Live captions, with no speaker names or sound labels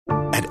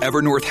At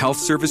Evernorth Health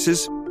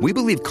Services, we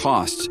believe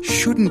costs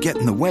shouldn't get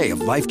in the way of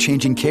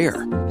life-changing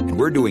care, and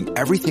we're doing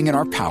everything in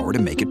our power to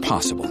make it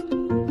possible.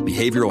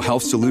 Behavioral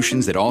health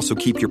solutions that also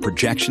keep your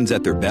projections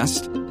at their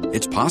best?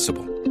 It's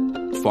possible.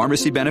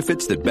 Pharmacy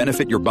benefits that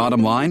benefit your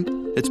bottom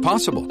line? It's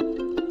possible.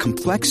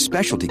 Complex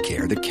specialty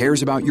care that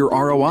cares about your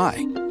ROI?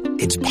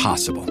 It's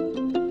possible.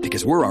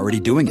 Because we're already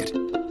doing it.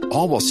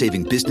 All while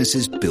saving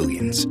businesses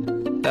billions.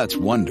 That's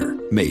Wonder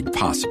made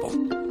possible.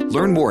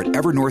 Learn more at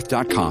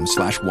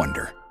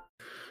evernorth.com/wonder.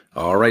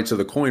 All right, so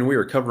the coin we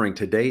are covering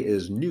today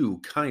is New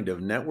Kind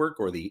of Network,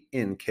 or the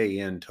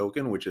NKN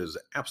token, which is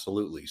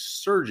absolutely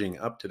surging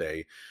up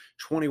today,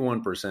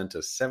 21%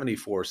 to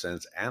 74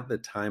 cents at the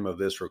time of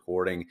this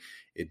recording.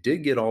 It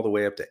did get all the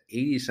way up to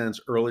 80 cents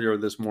earlier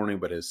this morning,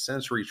 but has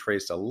since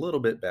retraced a little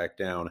bit back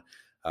down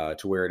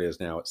to where it is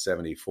now at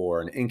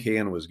 74. And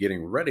NKN was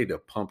getting ready to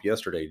pump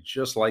yesterday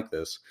just like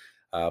this,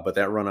 but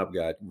that run-up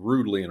got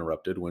rudely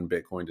interrupted when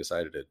Bitcoin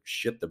decided to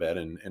shit the bed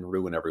and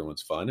ruin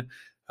everyone's fun.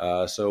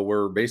 So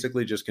we're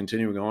basically just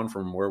continuing on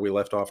from where we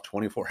left off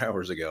 24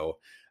 hours ago.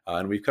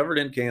 And we've covered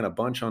NKN a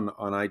bunch on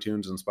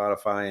iTunes and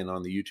Spotify and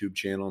on the YouTube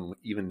channel, and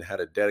even had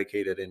a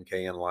dedicated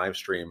NKN live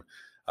stream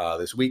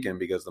this weekend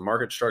because the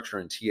market structure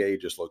in TA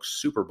just looks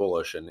super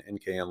bullish, and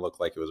NKN looked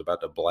like it was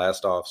about to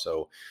blast off.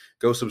 So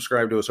go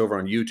subscribe to us over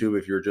on YouTube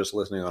if you're just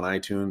listening on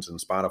iTunes and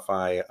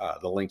Spotify.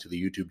 The link to the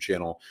YouTube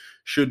channel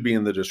should be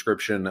in the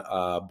description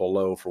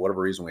below. For whatever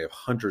reason, we have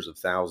hundreds of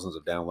thousands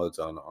of downloads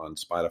on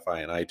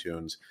Spotify and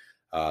iTunes.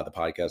 The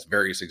podcast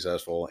very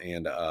successful,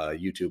 and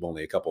YouTube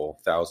only a couple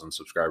thousand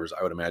subscribers,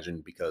 I would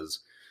imagine,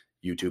 because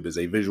YouTube is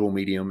a visual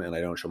medium and I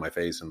don't show my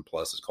face, and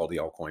plus it's called the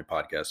Altcoin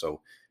Podcast.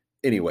 So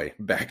anyway,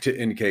 back to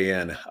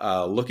NKN.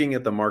 Looking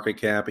at the market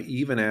cap,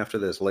 even after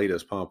this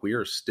latest pump, we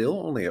are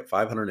still only at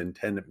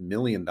 $510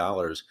 million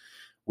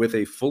with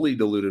a fully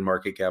diluted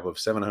market cap of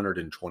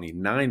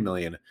 $729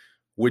 million,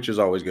 which is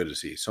always good to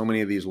see. So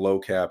many of these low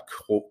cap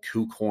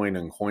KuCoin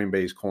and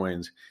Coinbase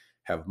coins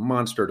have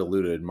monster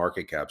diluted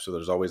market cap. So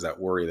there's always that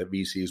worry that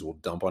VCs will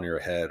dump on your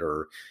head,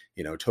 or,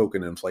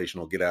 token inflation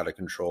will get out of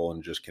control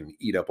and just can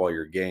eat up all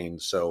your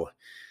gains. So,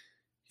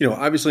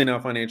 obviously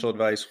not financial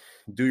advice.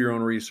 Do your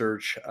own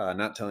research.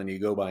 Not telling you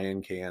go buy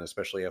NKN,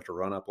 especially after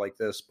run up like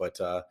this. But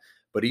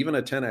even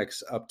a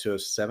 10x up to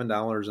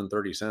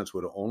 $7.30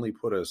 would only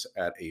put us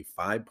at a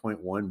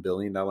 $5.1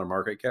 billion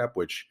market cap,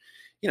 which,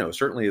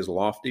 certainly is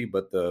lofty.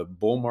 But the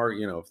bull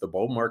market, if the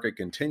bull market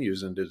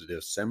continues into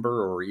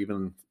December or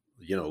even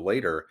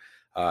later,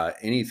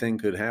 anything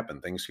could happen.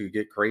 Things could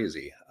get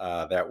crazy.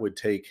 That would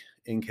take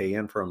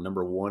NKN from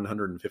number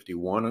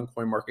 151 on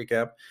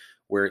CoinMarketCap,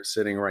 where it's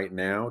sitting right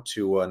now,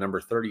 to number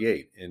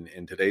 38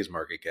 in today's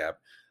market cap,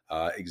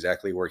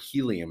 exactly where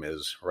Helium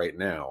is right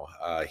now.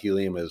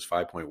 Helium is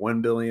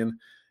 5.1 billion,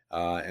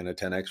 and a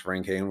 10x for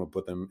NKN would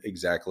put them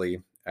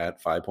exactly at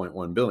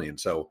 5.1 billion.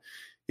 So,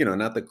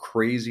 not the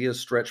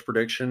craziest stretch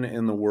prediction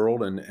in the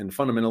world. And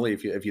fundamentally,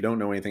 if you don't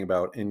know anything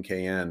about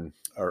NKN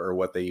or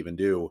what they even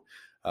do,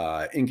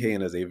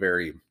 NKN is a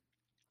very,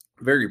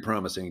 very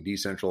promising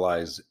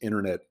decentralized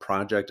internet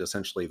project,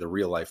 essentially the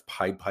real life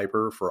Pied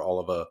Piper for all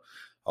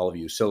of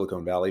you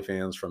Silicon Valley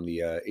fans from the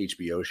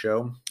HBO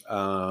show.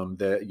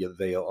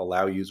 They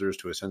allow users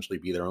to essentially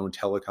be their own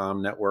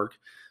telecom network,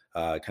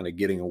 kind of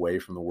getting away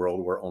from the world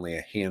where only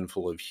a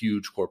handful of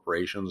huge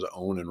corporations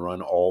own and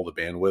run all the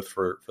bandwidth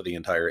for the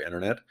entire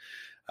internet.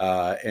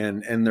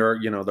 And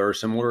there are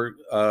similar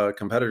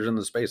competitors in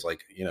the space,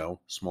 like,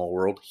 Small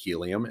World,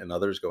 Helium, and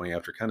others going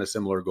after kind of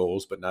similar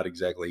goals, but not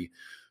exactly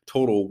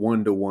total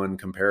one-to-one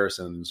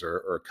comparisons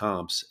or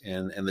comps.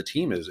 And the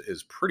team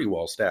is pretty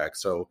well stacked.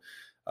 So,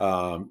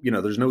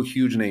 there's no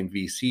huge name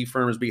VC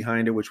firms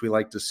behind it, which we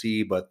like to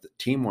see, but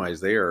team-wise,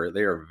 they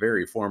are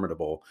very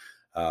formidable.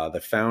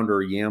 The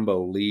founder,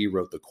 Yamba Lee,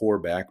 wrote the core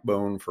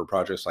backbone for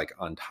projects like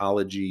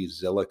Ontology,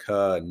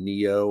 Zilliqa,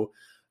 Neo,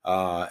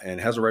 and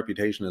has a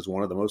reputation as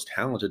one of the most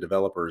talented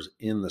developers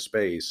in the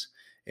space.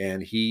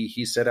 And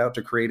he set out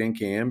to create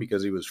NKN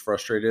because he was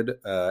frustrated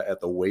at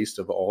the waste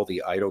of all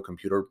the idle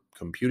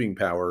computing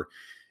power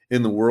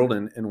in the world,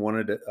 and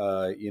wanted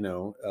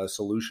a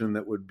solution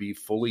that would be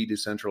fully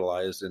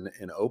decentralized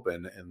and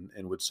open,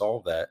 and would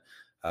solve that,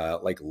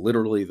 like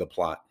literally the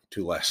plot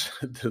to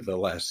the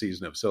last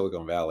season of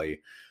Silicon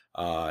Valley.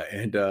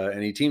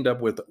 And he teamed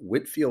up with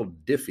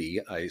Whitfield Diffie.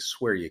 I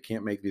swear you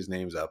can't make these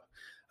names up.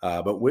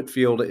 But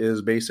Whitfield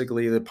is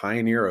basically the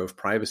pioneer of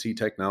privacy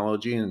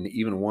technology, and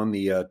even won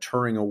the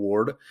Turing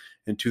Award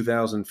in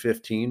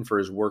 2015 for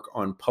his work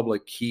on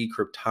public key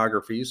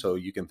cryptography. So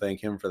you can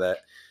thank him for that,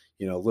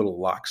 little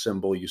lock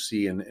symbol you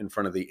see in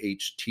front of the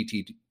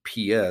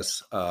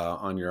HTTPS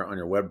on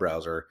your web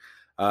browser.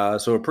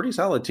 So a pretty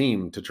solid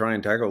team to try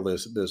and tackle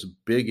this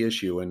big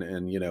issue, and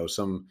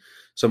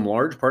some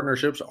large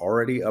partnerships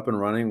already up and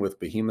running with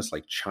behemoths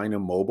like China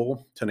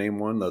Mobile, to name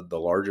one, the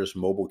largest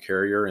mobile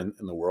carrier in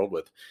the world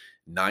with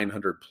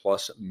 900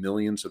 plus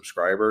million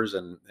subscribers,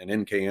 and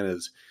NKN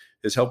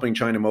is helping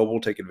China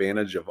Mobile take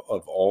advantage of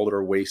all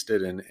their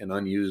wasted and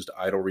unused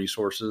idle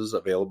resources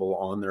available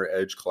on their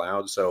edge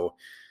cloud. So,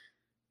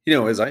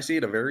 As I see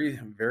it, a very,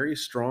 very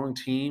strong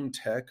team,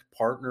 tech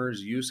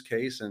partners, use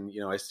case. And,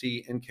 I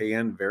see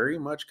NKN very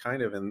much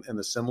kind of in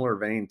the similar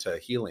vein to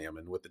Helium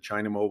and with the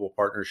China Mobile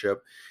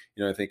partnership.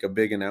 I think a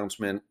big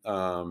announcement,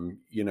 in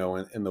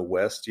the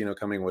West,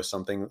 coming with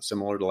something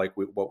similar to like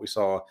what we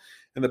saw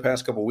in the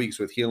past couple of weeks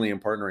with Helium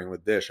partnering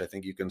with Dish. I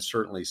think you can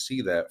certainly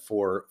see that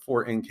for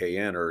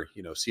NKN, or,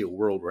 see a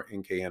world where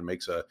NKN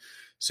makes a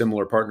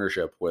similar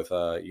partnership with,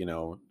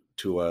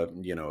 to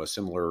a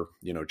similar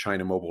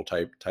China Mobile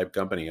type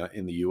company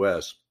in the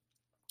U.S.,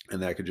 and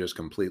that could just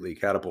completely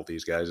catapult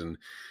these guys. And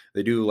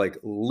they do like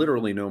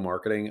literally no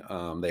marketing.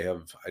 They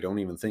have, I don't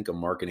even think, a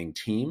marketing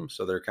team,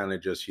 so they're kind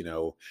of just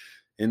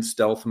in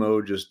stealth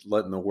mode, just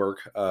letting the work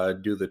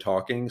do the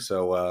talking.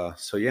 So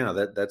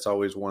yeah, that's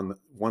always one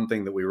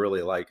thing that we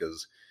really like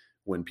is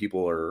when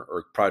people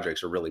or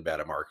projects are really bad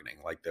at marketing.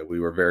 Like that, we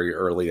were very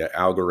early at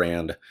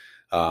Algorand,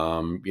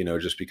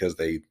 just because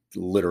they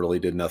literally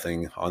did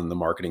nothing on the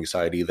marketing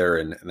side either.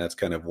 And that's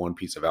kind of one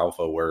piece of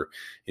alpha where,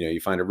 you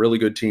find a really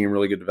good team,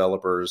 really good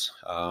developers.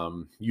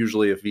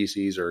 Usually if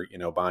VCs are,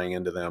 buying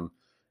into them,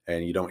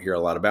 and you don't hear a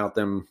lot about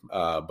them.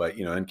 But,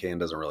 NKN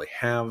doesn't really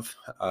have,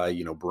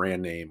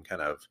 brand name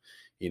kind of,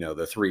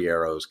 the Three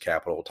Arrows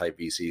Capital type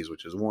VCs,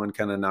 which is one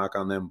kind of knock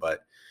on them.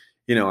 But,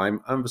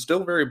 I'm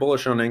still very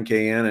bullish on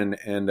NKN,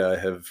 and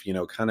have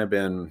kind of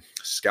been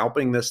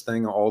scalping this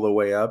thing all the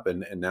way up,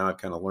 and now I've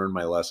kind of learned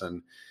my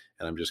lesson,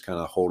 and I'm just kind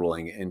of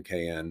hodling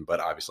NKN, but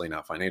obviously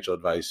not financial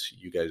advice.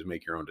 You guys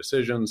make your own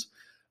decisions.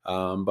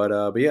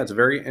 But yeah, it's a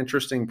very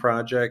interesting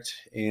project,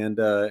 and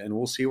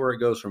we'll see where it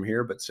goes from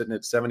here. But sitting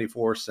at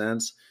 74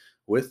 cents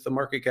with the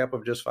market cap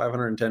of just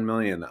 510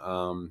 million.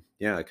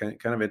 Yeah,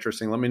 kind of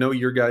interesting. Let me know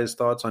your guys'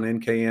 thoughts on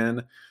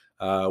NKN.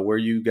 Where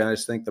you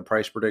guys think the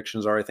price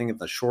predictions are. I think in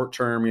the short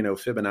term,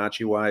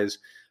 Fibonacci wise,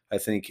 I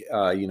think,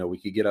 we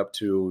could get up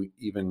to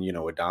even,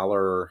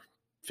 $1.15,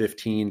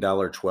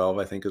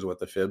 $1.12, I think is what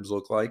the fibs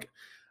look like,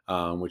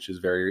 which is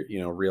very,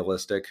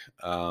 realistic.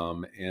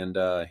 And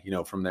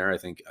from there, I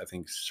think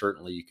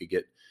certainly you could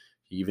get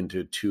even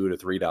to $2 to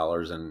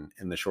 $3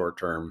 in the short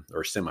term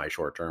or semi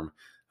short term.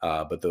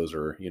 But those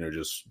are,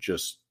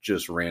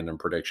 just random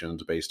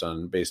predictions based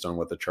on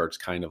what the charts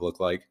kind of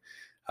look like.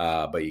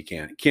 But you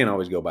can't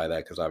always go by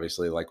that, because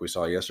obviously, like we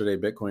saw yesterday,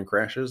 Bitcoin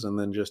crashes and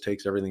then just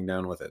takes everything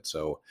down with it.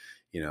 So,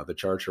 the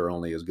charts are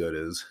only as good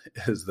as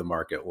the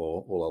market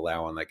will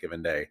allow on that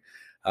given day.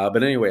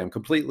 But anyway, I'm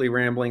completely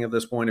rambling at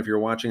this point. If you're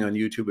watching on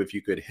YouTube, if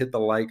you could hit the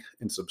like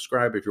and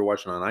subscribe. If you're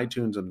watching on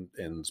iTunes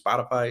and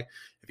Spotify,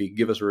 if you could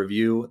give us a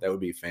review, that would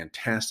be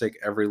fantastic.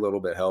 Every little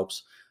bit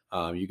helps.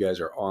 You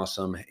guys are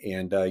awesome.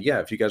 And yeah,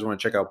 if you guys want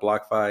to check out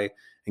BlockFi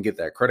and get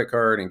that credit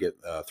card and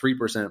get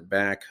 3%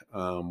 back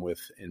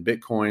in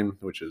Bitcoin,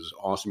 which is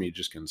awesome. You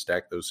just can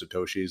stack those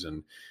Satoshis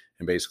and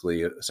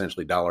basically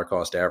essentially dollar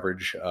cost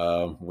average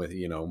with,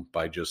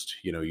 by just,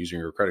 using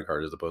your credit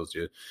card as opposed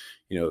to,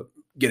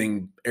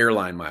 getting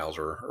airline miles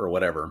or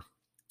whatever.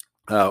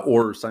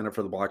 Or sign up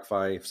for the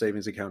BlockFi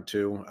savings account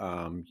too.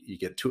 You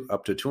get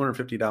up to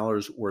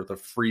 $250 worth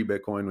of free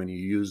Bitcoin when you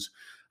use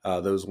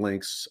those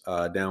links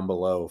down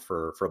below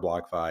for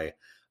BlockFi.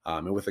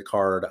 And with the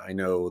card, I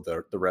know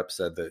the rep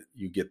said that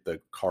you get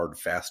the card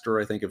faster.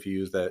 I think if you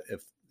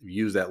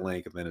use that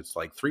link, and then it's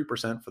like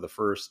 3% for the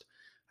first,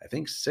 I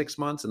think 6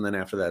 months, and then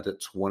after that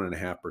it's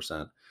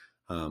 1.5%.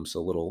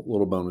 So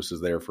little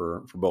bonuses there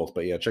for both.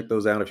 But yeah, check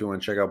those out if you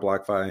want to check out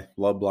BlockFi.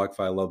 Love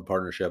BlockFi, love the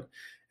partnership.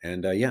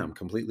 And yeah, I'm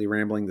completely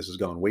rambling. This has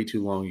gone way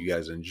too long. You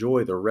guys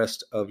enjoy the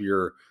rest of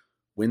your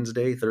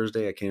Wednesday,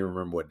 Thursday. I can't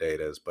remember what day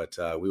it is, but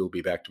we will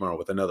be back tomorrow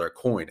with another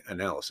coin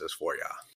analysis for you.